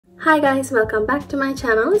Hi guys, welcome back to my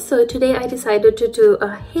channel. So today I decided to do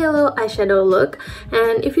a halo eyeshadow look,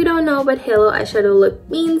 and if you don't know what halo eyeshadow look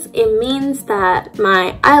means, it means that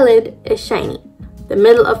my eyelid is shiny, the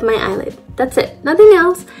middle of my eyelid. That's it, nothing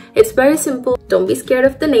else. It's very simple. Don't be scared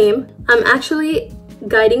of the name. I'm actually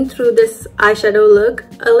guiding through this eyeshadow look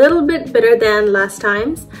a little bit better than last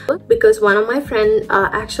time's because one of my friends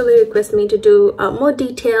actually requested me to do more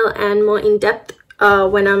detail and more in-depth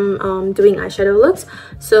when I'm doing eyeshadow looks.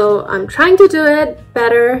 So I'm trying to do it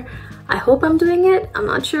better. I hope I'm doing it. I'm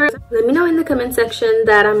not sure. Let me know in the comment section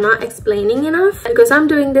that I'm not explaining enough, because I'm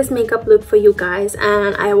doing this makeup look for you guys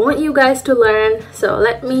and I want you guys to learn, so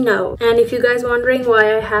let me know. And if you guys wondering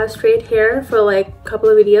why I have straight hair for like a couple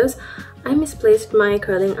of videos, I misplaced my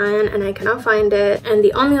curling iron and I cannot find it, and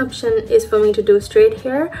the only option is for me to do straight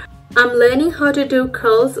hair. I'm learning how to do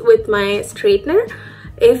curls with my straightener.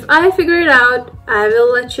 If I figure it out, I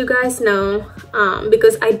will let you guys know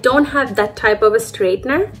because I don't have that type of a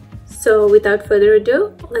straightener. So without further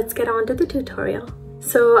ado, let's get on to the tutorial.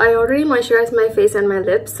 So I already moisturized my face and my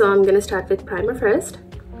lips, so I'm gonna start with primer first.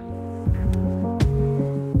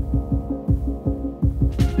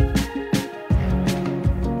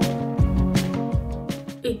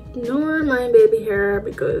 Ignore my baby hair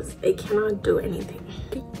because I cannot do anything.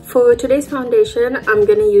 For today's foundation, I'm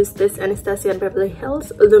gonna use this Anastasia Beverly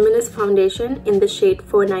Hills Luminous Foundation in the shade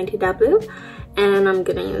 490W, and I'm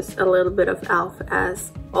gonna use a little bit of E.L.F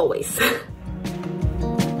as always.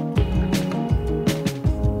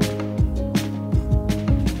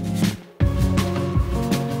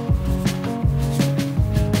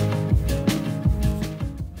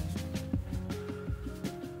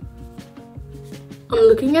 I'm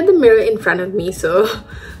looking at the mirror in front of me, so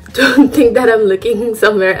don't think that I'm looking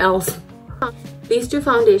somewhere else. These two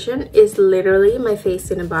foundation is literally my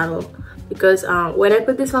face in a bottle, because when I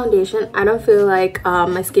put this foundation, I don't feel like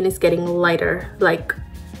my skin is getting lighter, like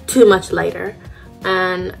too much lighter,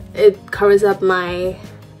 and it covers up my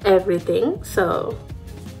everything, so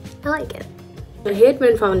I like it. I hate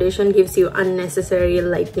when foundation gives you unnecessary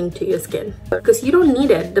lightening to your skin because you don't need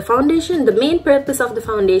it. The foundation, the main purpose of the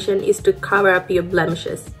foundation is to cover up your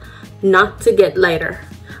blemishes, not to get lighter.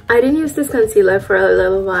 I didn't use this concealer for a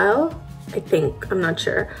little while, I think, I'm not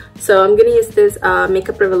sure. So I'm gonna use this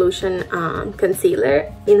Makeup Revolution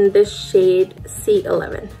concealer in the shade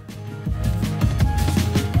C11.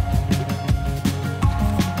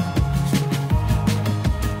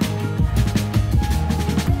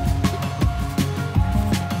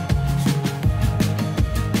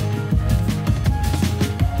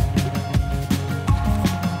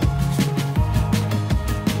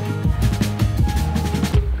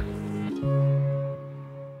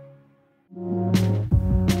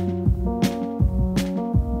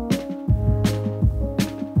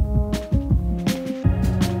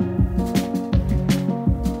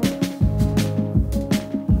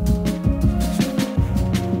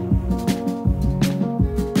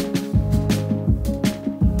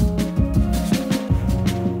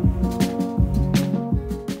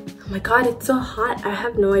 God, it's so hot. I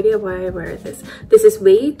have no idea why I wear this. This is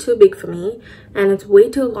way too big for me and it's way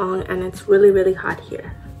too long and it's really hot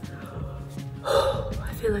here.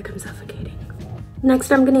 I feel like I'm suffocating.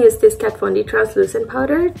 Next, I'm gonna use this Kat Von D translucent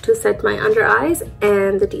powder to set my under eyes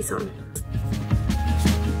and the T-zone.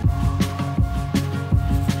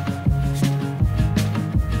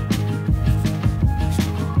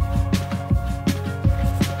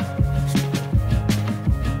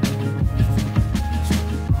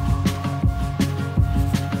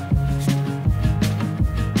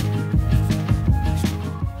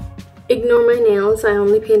 Ignore my nails. I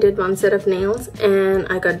only painted one set of nails and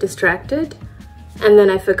I got distracted and then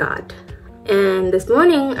I forgot. And this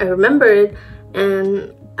morning I remembered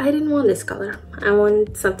and I didn't want this color. I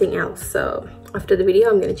want something else. So after the video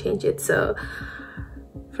I'm gonna change it. So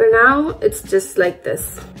for now it's just like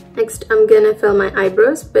this. Next I'm gonna fill my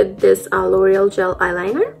eyebrows with this L'Oreal gel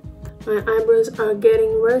eyeliner. My eyebrows are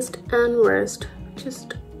getting worse and worse.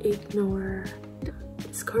 Just ignore.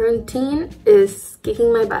 This quarantine is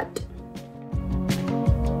kicking my butt.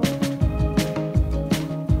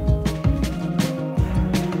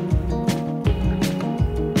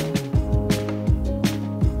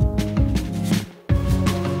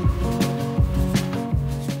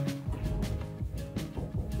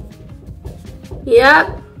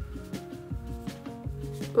 Yep.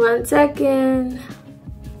 1 second.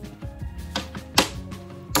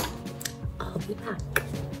 I'll be back.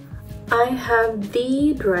 I have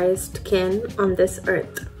the driest skin on this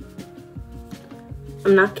earth.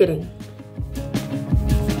 I'm not kidding.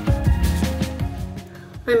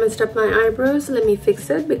 I messed up my eyebrows. Let me fix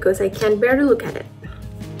it because I can't bear to look at it.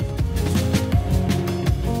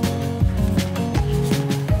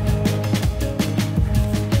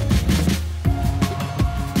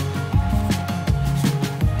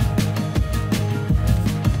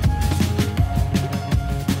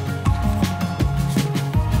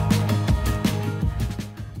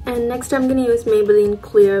 And next I'm gonna use Maybelline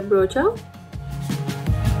Clear Brow Gel.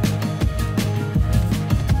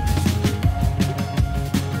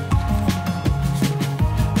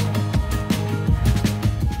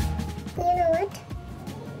 You know what?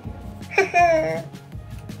 Haha.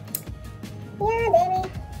 Yeah,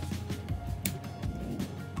 baby.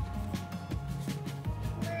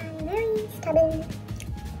 My very stubborn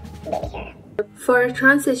baby hair. For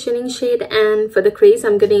transitioning shade and for the crease,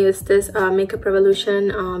 I'm gonna use this Makeup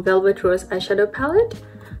Revolution Velvet Rose eyeshadow palette.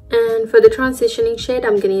 And for the transitioning shade,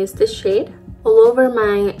 I'm gonna use this shade all over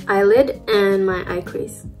my eyelid and my eye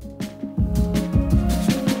crease.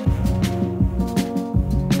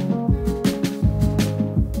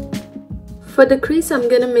 For the crease, I'm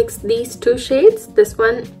gonna mix these two shades, this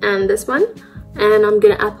one, and I'm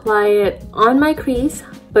gonna apply it on my crease,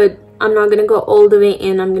 but I'm not gonna go all the way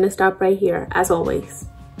in. I'm gonna stop right here, as always.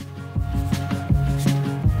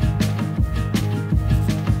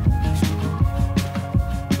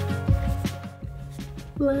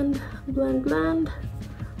 Blend, blend, blend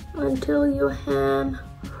until your hand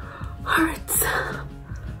hurts.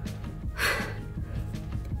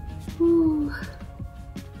 Ooh.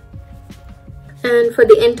 And for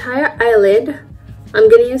the entire eyelid, I'm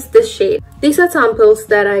gonna use this shade. These are samples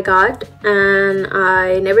that I got, and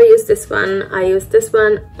I never used this one. I used this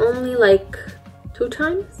one only like 2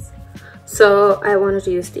 times, so I wanted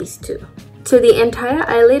to use these 2. To the entire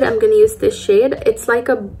eyelid, I'm gonna use this shade. It's like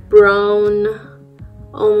a brown,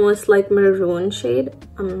 almost like maroon shade.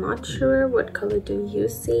 I'm not sure what color do you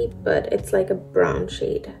see, but it's like a brown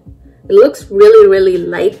shade. It looks really, really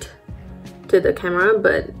light to the camera,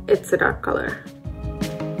 but it's a dark color.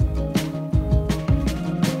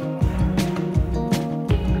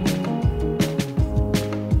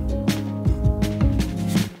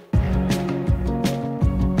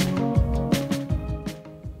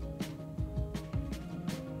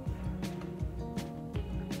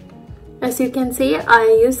 As you can see, I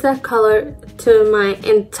use that color to my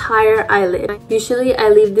entire eyelid. Usually I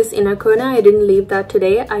leave this inner corner. I didn't leave that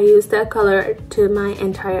today. I use that color to my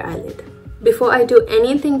entire eyelid. Before I do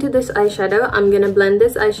anything to this eyeshadow, I'm gonna blend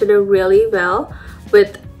this eyeshadow really well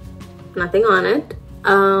with nothing on it.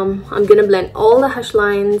 I'm gonna blend all the harsh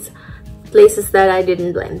lines, places that I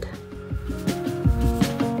didn't blend.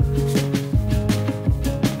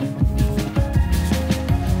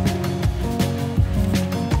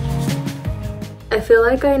 I feel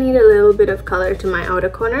like I need a little bit of color to my outer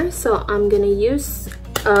corner, so I'm gonna use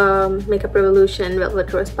Makeup Revolution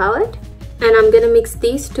Velvet Rose palette, and I'm gonna mix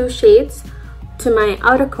these 2 shades to my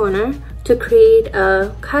outer corner to create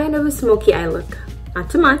a kind of a smoky eye look. Not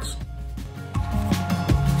too much.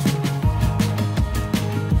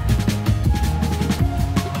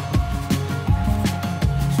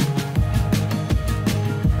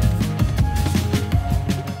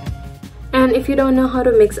 And if you don't know how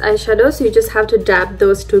to mix eyeshadows, you just have to dab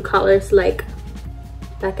those 2 colors like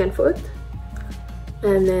back and forth,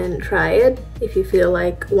 and then try it. If you feel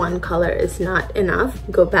like one color is not enough,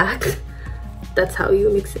 go back. That's how you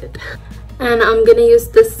mix it. And I'm gonna use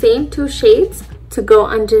the same 2 shades to go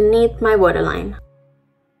underneath my waterline.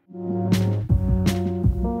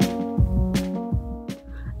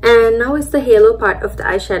 And now is the halo part of the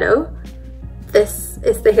eyeshadow. This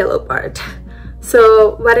is the halo part.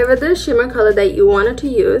 So whatever the shimmer color that you wanted to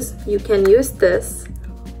use, you can use this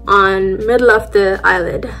on middle of the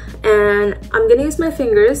eyelid. And I'm gonna use my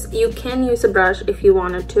fingers. You can use a brush if you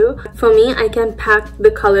wanted to. For me, I can pack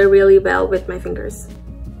the color really well with my fingers.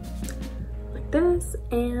 Like this,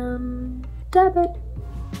 and dab it.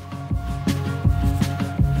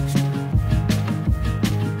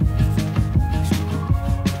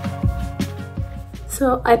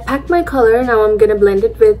 So I packed my color. Now I'm gonna blend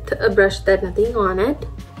it with a brush that nothing on it.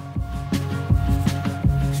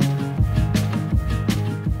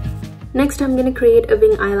 Next, I'm gonna create a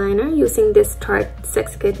wing eyeliner using this Tarte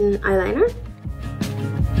Sex Kitten eyeliner.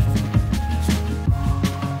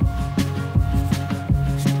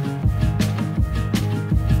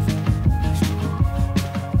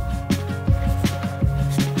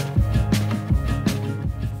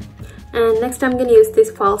 And next I'm gonna use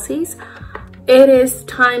these falsies. It is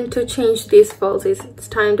time to change these falsies. It's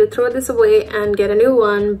time to throw this away and get a new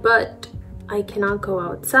one, but I cannot go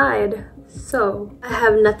outside, so I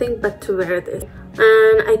have nothing but to wear this.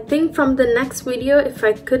 And I think from the next video, if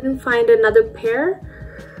I couldn't find another pair,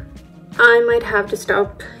 I might have to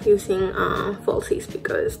stop using falsies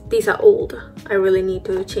because these are old. I really need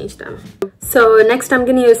to change them. So next I'm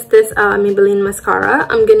gonna use this Maybelline mascara.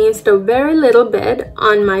 I'm gonna use a very little bit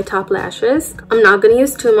on my top lashes. I'm not gonna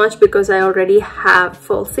use too much because I already have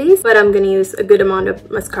falsies, but I'm gonna use a good amount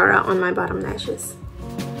of mascara on my bottom lashes.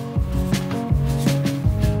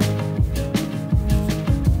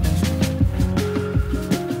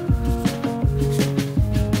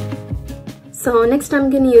 So next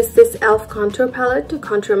I'm gonna use this E.L.F contour palette to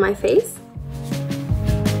contour my face.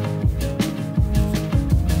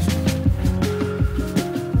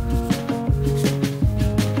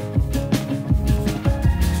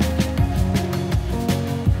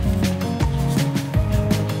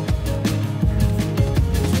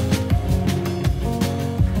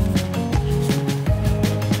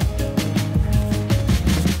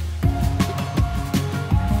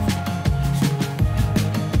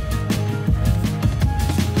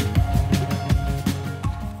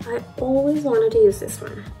 Always wanted to use this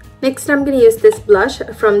one. Next I'm going to use this blush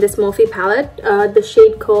from this Morphe palette, the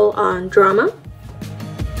shade called Drama.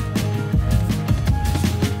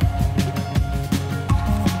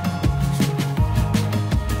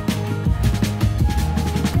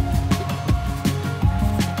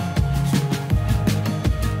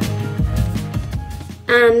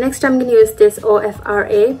 And next I'm going to use this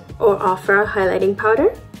OFRA or OFRA highlighting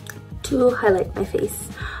powder to highlight my face.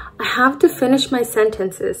 I have to finish my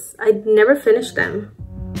sentences. I never finish them.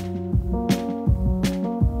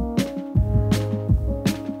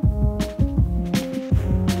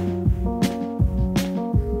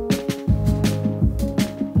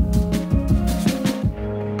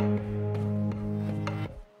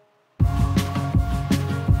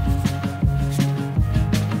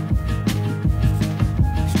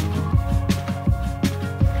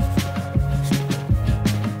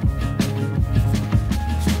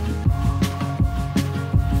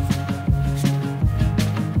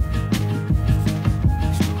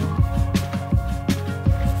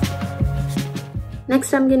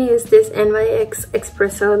 Next, I'm gonna use this NYX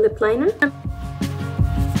Espresso lip liner.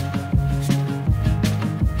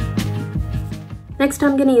 Next,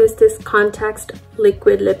 I'm gonna use this Contact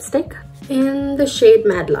liquid lipstick in the shade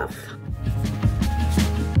Mad Love.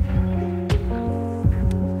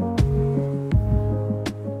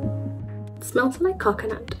 It smells like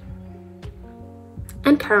coconut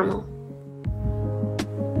and caramel.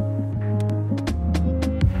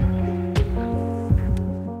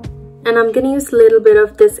 And I'm gonna use a little bit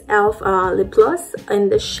of this E.L.F. lip gloss in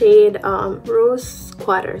the shade Rose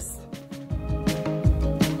Quarters.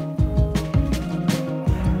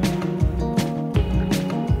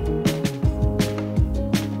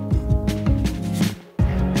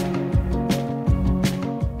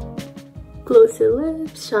 Glossy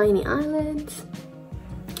lips, shiny eyelids.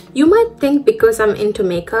 You might think because I'm into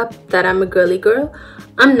makeup that I'm a girly girl.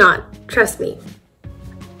 I'm not, trust me.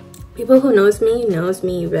 People who knows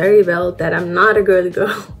me very well that I'm not a girly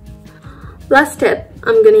girl. Last step,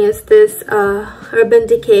 I'm gonna use this Urban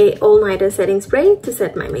Decay All Nighter Setting Spray to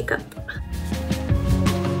set my makeup.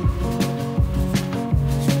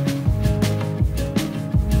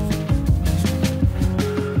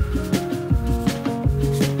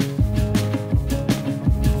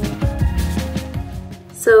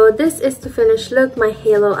 So this is the finished look, my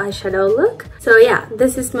halo eyeshadow look. So yeah,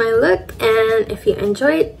 this is my look, and if you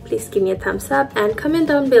enjoyed, please give me a thumbs up and comment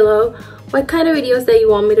down below what kind of videos that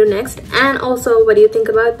you want me to do next, and also what do you think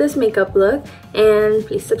about this makeup look. And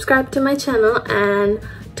please subscribe to my channel and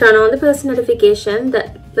turn on the post notification,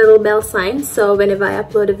 that little bell sign, so whenever I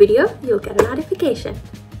upload a video, you'll get a notification.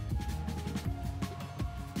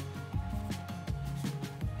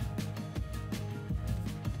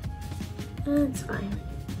 That's fine.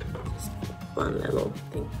 Just one little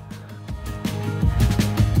thing.